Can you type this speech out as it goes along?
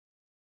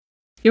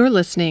You're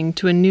listening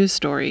to a news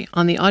story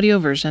on the audio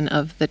version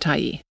of The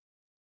Tyee.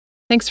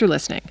 Thanks for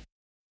listening.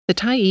 The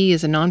Tyee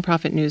is a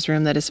nonprofit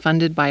newsroom that is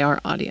funded by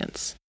our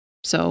audience.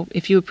 So,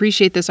 if you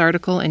appreciate this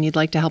article and you'd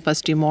like to help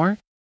us do more,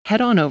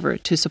 head on over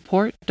to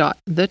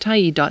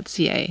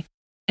support.thetyee.ca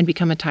and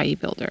become a Tyee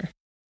builder.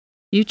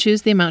 You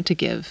choose the amount to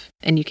give,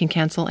 and you can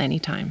cancel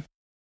anytime.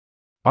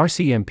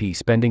 RCMP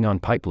spending on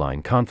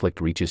pipeline conflict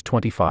reaches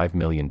 $25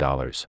 million.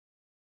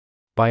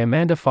 By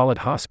Amanda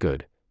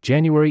Follett-Hosgood,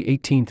 January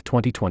 18,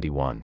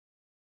 2021.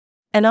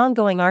 An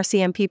ongoing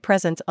RCMP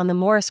presence on the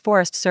Morris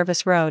Forest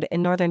Service Road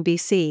in northern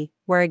BC,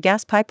 where a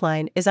gas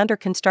pipeline is under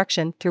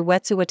construction through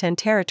Wet'suwet'en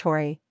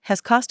territory,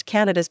 has cost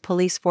Canada's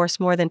police force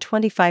more than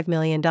 $25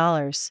 million.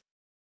 The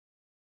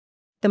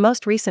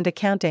most recent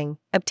accounting,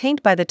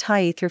 obtained by the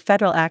Tyee through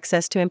federal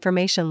access to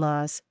information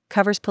laws,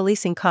 covers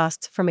policing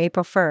costs from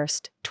April 1,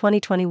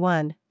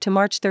 2021, to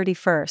March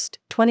 31,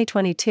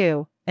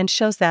 2022, and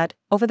shows that,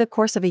 over the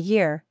course of a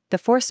year, the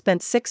force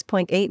spent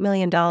 $6.8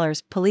 million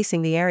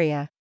policing the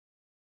area.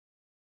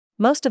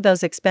 Most of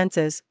those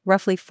expenses,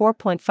 roughly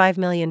 $4.5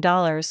 million,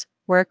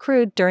 were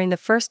accrued during the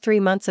first 3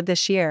 months of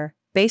this year,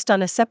 based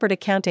on a separate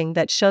accounting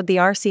that showed the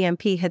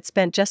RCMP had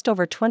spent just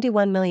over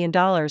 $21 million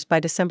by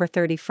December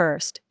 31,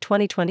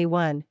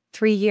 2021,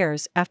 3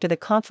 years after the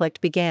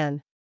conflict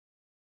began.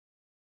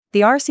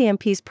 The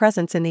RCMP's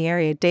presence in the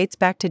area dates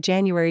back to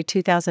January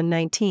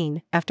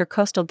 2019, after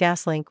Coastal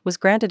GasLink was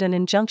granted an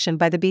injunction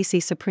by the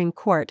BC Supreme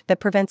Court that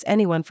prevents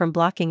anyone from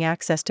blocking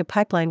access to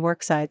pipeline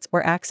worksites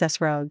or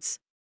access roads.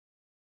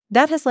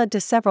 That has led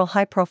to several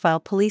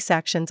high-profile police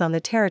actions on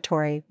the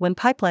territory when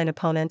pipeline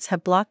opponents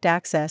have blocked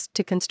access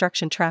to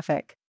construction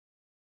traffic.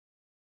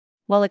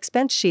 While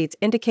expense sheets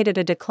indicated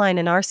a decline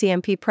in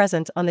RCMP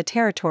presence on the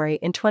territory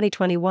in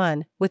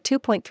 2021, with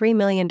 $2.3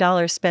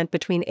 million spent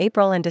between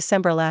April and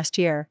December last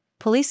year,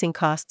 policing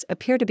costs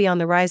appear to be on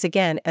the rise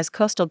again as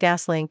Coastal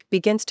GasLink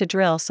begins to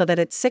drill so that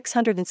its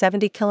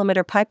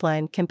 670-kilometer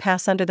pipeline can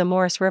pass under the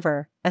Morris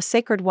River, a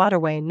sacred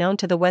waterway known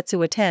to the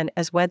Wet'suwet'en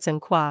as Wedson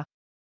Kwa.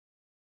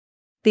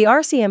 The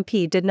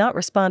RCMP did not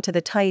respond to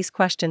the Tyee's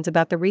questions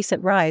about the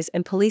recent rise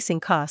in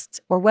policing costs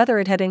or whether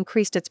it had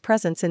increased its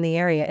presence in the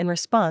area in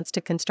response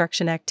to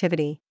construction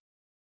activity.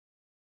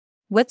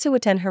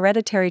 Wet'suwet'en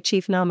Hereditary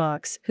Chief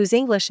Namox, whose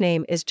English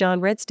name is John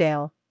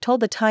Ridsdale, told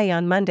the Tyee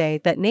on Monday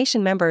that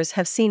nation members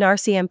have seen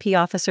RCMP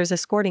officers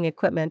escorting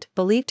equipment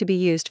believed to be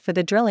used for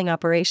the drilling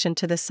operation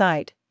to the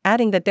site,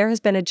 adding that there has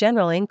been a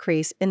general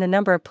increase in the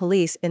number of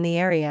police in the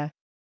area.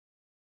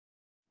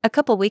 A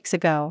couple weeks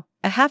ago,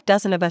 a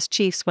half-dozen of us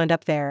chiefs went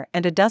up there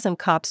and a dozen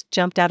cops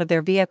jumped out of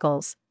their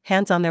vehicles,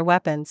 hands on their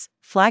weapons,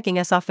 flagging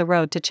us off the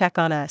road to check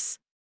on us.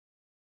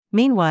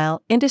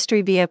 Meanwhile,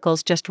 industry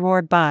vehicles just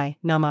roared by,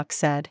 Namox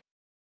said.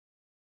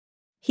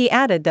 He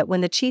added that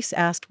when the chiefs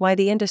asked why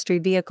the industry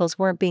vehicles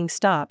weren't being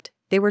stopped,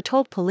 they were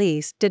told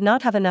police did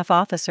not have enough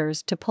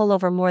officers to pull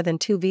over more than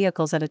 2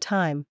 vehicles at a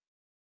time.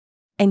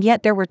 And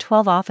yet there were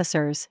 12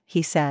 officers,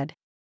 he said.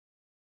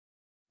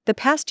 The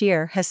past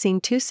year has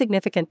seen 2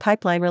 significant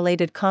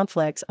pipeline-related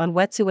conflicts on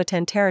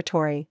Wet'suwet'en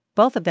territory,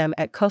 both of them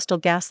at Coastal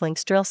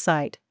GasLink's drill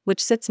site,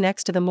 which sits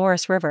next to the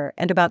Morris River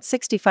and about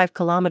 65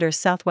 kilometers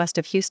southwest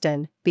of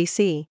Houston,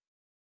 BC.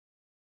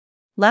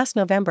 Last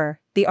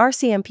November, the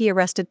RCMP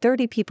arrested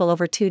 30 people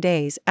over 2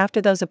 days after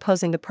those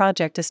opposing the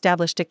project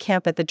established a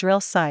camp at the drill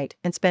site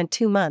and spent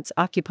 2 months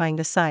occupying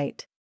the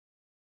site.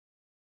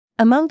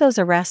 Among those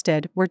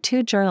arrested were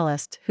 2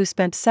 journalists who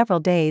spent several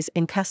days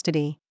in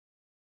custody.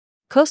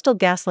 Coastal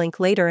GasLink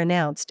later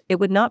announced it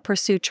would not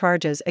pursue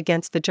charges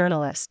against the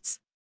journalists.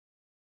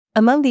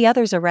 Among the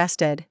others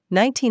arrested,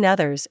 19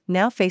 others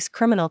now face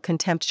criminal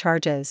contempt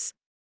charges.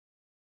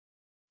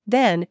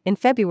 Then, in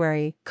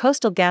February,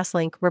 Coastal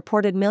GasLink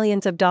reported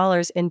millions of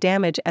dollars in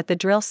damage at the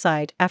drill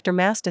site after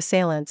masked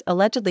assailants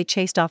allegedly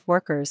chased off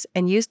workers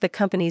and used the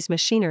company's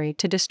machinery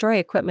to destroy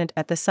equipment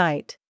at the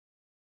site.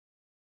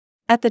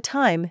 At the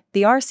time,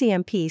 the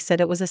RCMP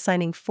said it was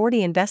assigning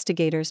 40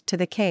 investigators to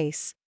the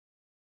case.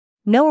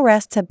 No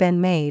arrests have been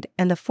made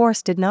and the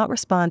force did not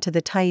respond to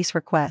the Tyee's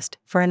request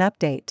for an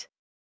update.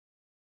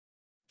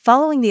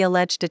 Following the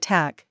alleged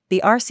attack,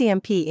 the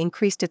RCMP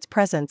increased its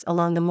presence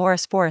along the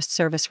Morris Forest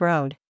Service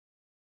Road.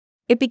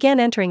 It began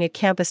entering a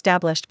camp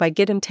established by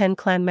Gidimt'en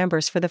clan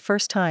members for the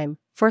first time,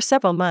 for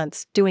several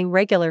months, doing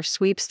regular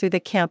sweeps through the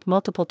camp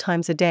multiple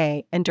times a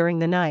day and during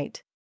the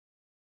night.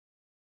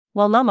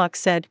 While Namox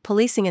said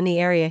policing in the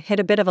area hit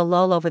a bit of a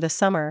lull over the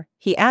summer,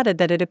 he added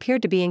that it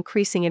appeared to be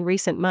increasing in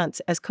recent months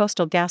as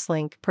Coastal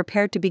GasLink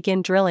prepared to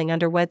begin drilling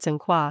under Wedson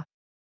Kwa.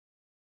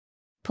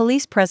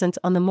 Police presence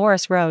on the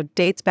Morris Road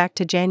dates back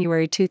to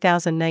January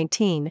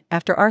 2019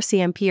 after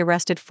RCMP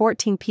arrested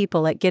 14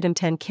 people at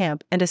Gidimt'en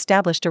Camp and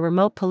established a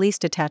remote police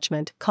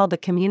detachment called the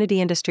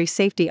Community Industry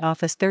Safety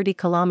Office 30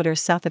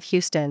 kilometers south of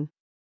Houston.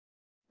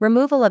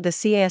 Removal of the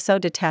CASO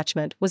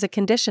detachment was a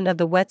condition of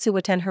the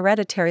Wet'suwet'en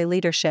hereditary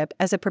leadership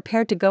as it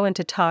prepared to go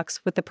into talks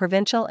with the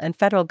provincial and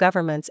federal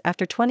governments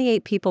after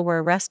 28 people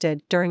were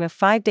arrested during a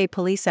 5-day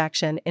police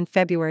action in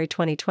February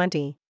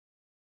 2020.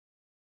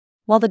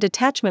 While the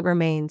detachment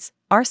remains,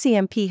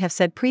 RCMP have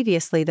said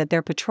previously that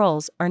their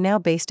patrols are now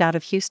based out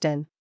of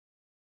Houston.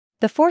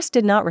 The force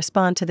did not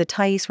respond to the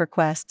Thai's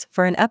requests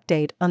for an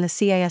update on the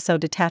CASO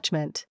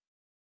detachment.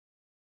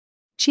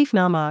 Chief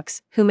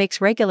Namox, who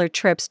makes regular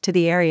trips to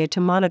the area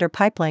to monitor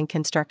pipeline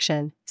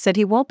construction, said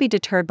he won't be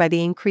deterred by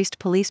the increased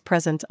police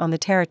presence on the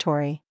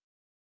territory.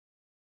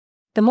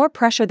 The more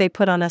pressure they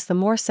put on us, the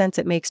more sense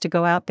it makes to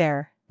go out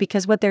there,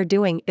 because what they're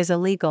doing is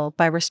illegal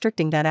by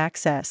restricting that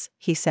access,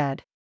 he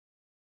said.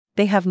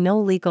 They have no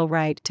legal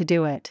right to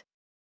do it.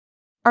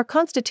 Our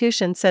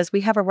Constitution says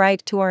we have a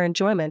right to our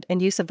enjoyment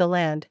and use of the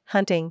land,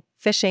 hunting,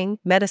 fishing,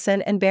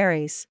 medicine, and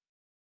berries.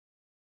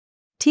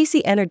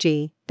 TC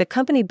Energy, the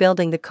company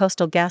building the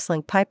Coastal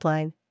GasLink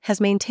pipeline, has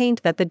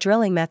maintained that the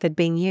drilling method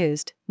being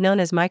used, known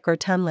as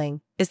microtunneling,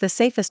 is the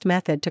safest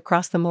method to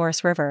cross the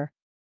Morris River.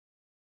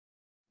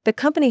 The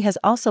company has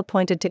also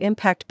pointed to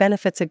impact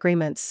benefits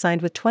agreements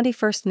signed with 20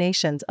 First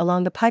Nations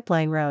along the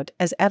pipeline road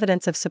as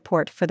evidence of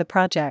support for the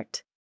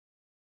project.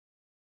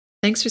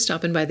 Thanks for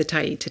stopping by the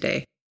Tyee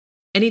today.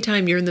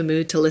 Anytime you're in the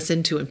mood to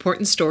listen to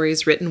important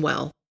stories written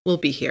well, we'll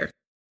be here.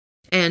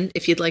 And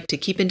if you'd like to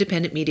keep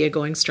independent media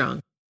going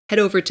strong, head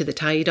over to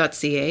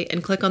thetyee.ca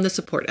and click on the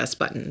Support Us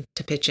button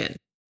to pitch in.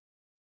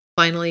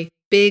 Finally,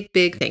 big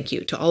thank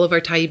you to all of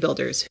our Tyee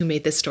builders who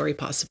made this story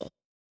possible.